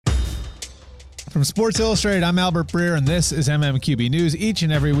From Sports Illustrated, I'm Albert Breer, and this is MMQB News. Each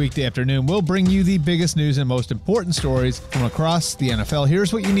and every weekday afternoon, we'll bring you the biggest news and most important stories from across the NFL.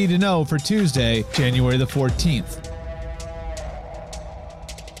 Here's what you need to know for Tuesday, January the 14th.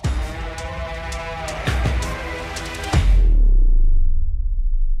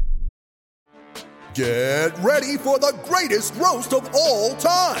 Get ready for the greatest roast of all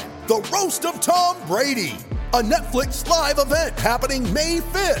time, the Roast of Tom Brady, a Netflix live event happening May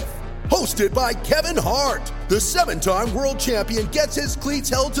 5th. Hosted by Kevin Hart, the 7-time world champion gets his cleats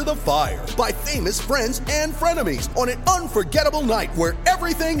held to the fire by famous friends and frenemies on an unforgettable night where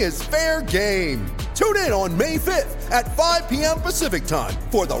everything is fair game. Tune in on May 5th at 5 p.m. Pacific time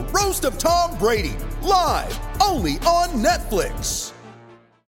for the Roast of Tom Brady, live only on Netflix.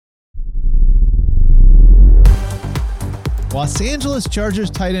 Los Angeles Chargers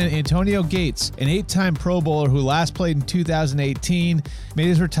tight end Antonio Gates, an 8-time Pro Bowler who last played in 2018, made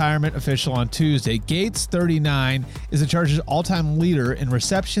his retirement official on Tuesday. Gates, 39, is the Chargers' all-time leader in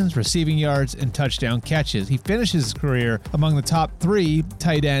receptions, receiving yards, and touchdown catches. He finishes his career among the top 3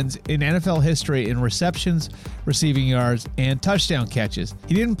 tight ends in NFL history in receptions, receiving yards, and touchdown catches.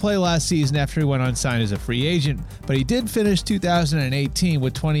 He didn't play last season after he went unsigned as a free agent, but he did finish 2018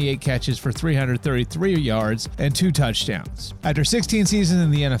 with 28 catches for 333 yards and 2 touchdowns. After 16 seasons in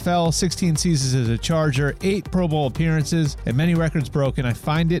the NFL, 16 seasons as a Charger, 8 Pro Bowl appearances, and many records broken, I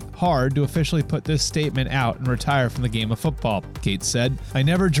find it hard to officially put this statement out and retire from the game of football, Gates said. I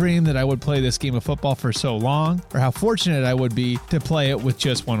never dreamed that I would play this game of football for so long, or how fortunate I would be to play it with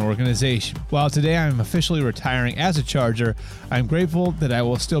just one organization. While today I am officially retiring as a Charger, I am grateful that I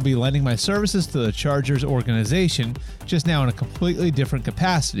will still be lending my services to the Chargers organization, just now in a completely different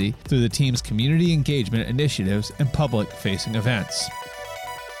capacity through the team's community engagement initiatives and public-facing events.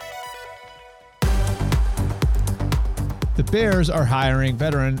 The Bears are hiring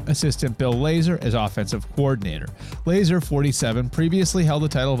veteran assistant Bill Lazor as offensive coordinator. Lazor, 47, previously held the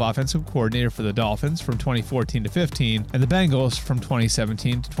title of offensive coordinator for the Dolphins from 2014 to 15 and the Bengals from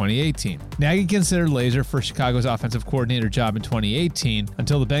 2017 to 2018. Nagy considered Lazor for Chicago's offensive coordinator job in 2018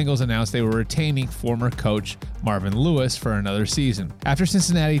 until the Bengals announced they were retaining former coach Marvin Lewis for another season. After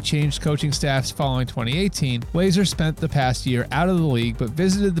Cincinnati changed coaching staffs following 2018, Lazor spent the past year out of the league but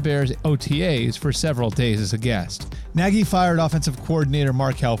visited the Bears' OTAs for several days as a guest. Nagy fired offensive coordinator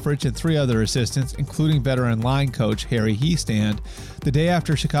Mark Helfrich and 3 other assistants, including veteran line coach Harry Hiestand, the day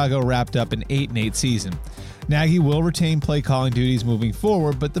after Chicago wrapped up an 8-8 season. Nagy will retain play calling duties moving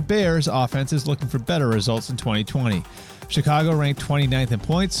forward, but the Bears' offense is looking for better results in 2020. Chicago ranked 29th in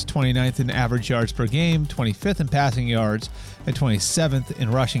points, 29th in average yards per game, 25th in passing yards, and 27th in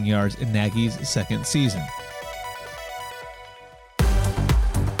rushing yards in Nagy's second season.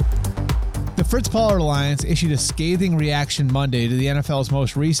 The Fritz Pollard Alliance issued a scathing reaction Monday to the NFL's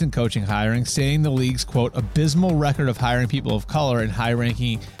most recent coaching hiring, saying the league's, quote, abysmal record of hiring people of color in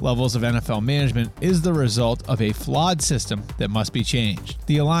high-ranking levels of NFL management is the result of a flawed system that must be changed.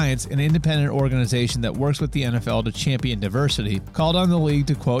 The Alliance, an independent organization that works with the NFL to champion diversity, called on the league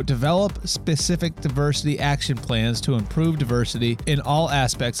to, quote, develop specific diversity action plans to improve diversity in all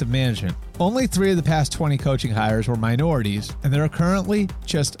aspects of management. Only 3 of the past 20 coaching hires were minorities, and there are currently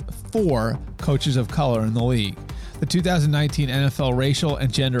just 4 coaches of color in the league. The 2019 NFL Racial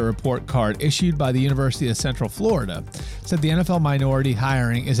and Gender Report Card issued by the University of Central Florida said the NFL minority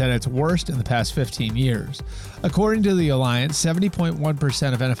hiring is at its worst in the past 15 years. According to the Alliance,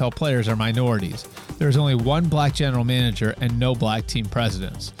 70.1% of NFL players are minorities. There is only 1 black general manager and no black team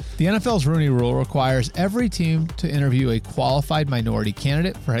presidents. The NFL's Rooney Rule requires every team to interview a qualified minority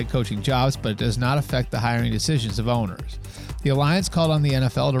candidate for head coaching jobs, but it does not affect the hiring decisions of owners. The Alliance called on the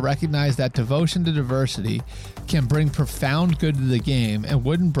NFL to recognize that devotion to diversity can bring profound good to the game and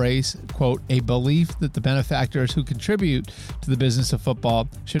would embrace, quote, a belief that the benefactors who contribute to the business of football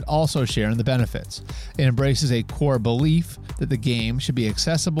should also share in the benefits. It embraces a core belief that the game should be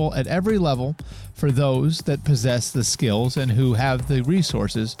accessible at every level for those that possess the skills and who have the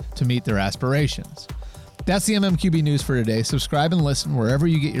resources to meet their aspirations. That's the MMQB News for today. Subscribe and listen wherever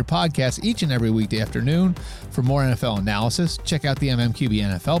you get your podcasts each and every weekday afternoon. For more NFL analysis, check out the MMQB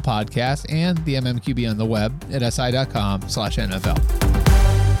NFL podcast and the MMQB on the web at si.com/NFL.